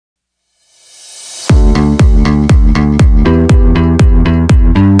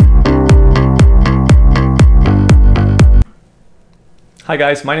Hi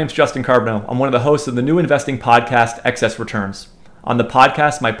guys, my name's Justin Carbonneau. I'm one of the hosts of the new investing podcast, Excess Returns. On the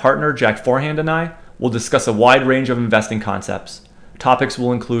podcast, my partner Jack Forehand and I will discuss a wide range of investing concepts. Topics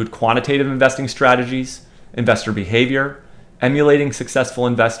will include quantitative investing strategies, investor behavior, emulating successful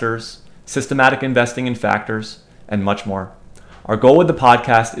investors, systematic investing in factors, and much more. Our goal with the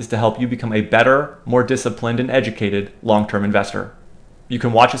podcast is to help you become a better, more disciplined, and educated long-term investor. You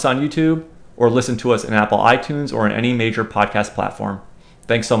can watch us on YouTube or listen to us in Apple iTunes or in any major podcast platform.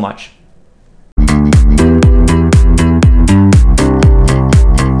 Thanks so much.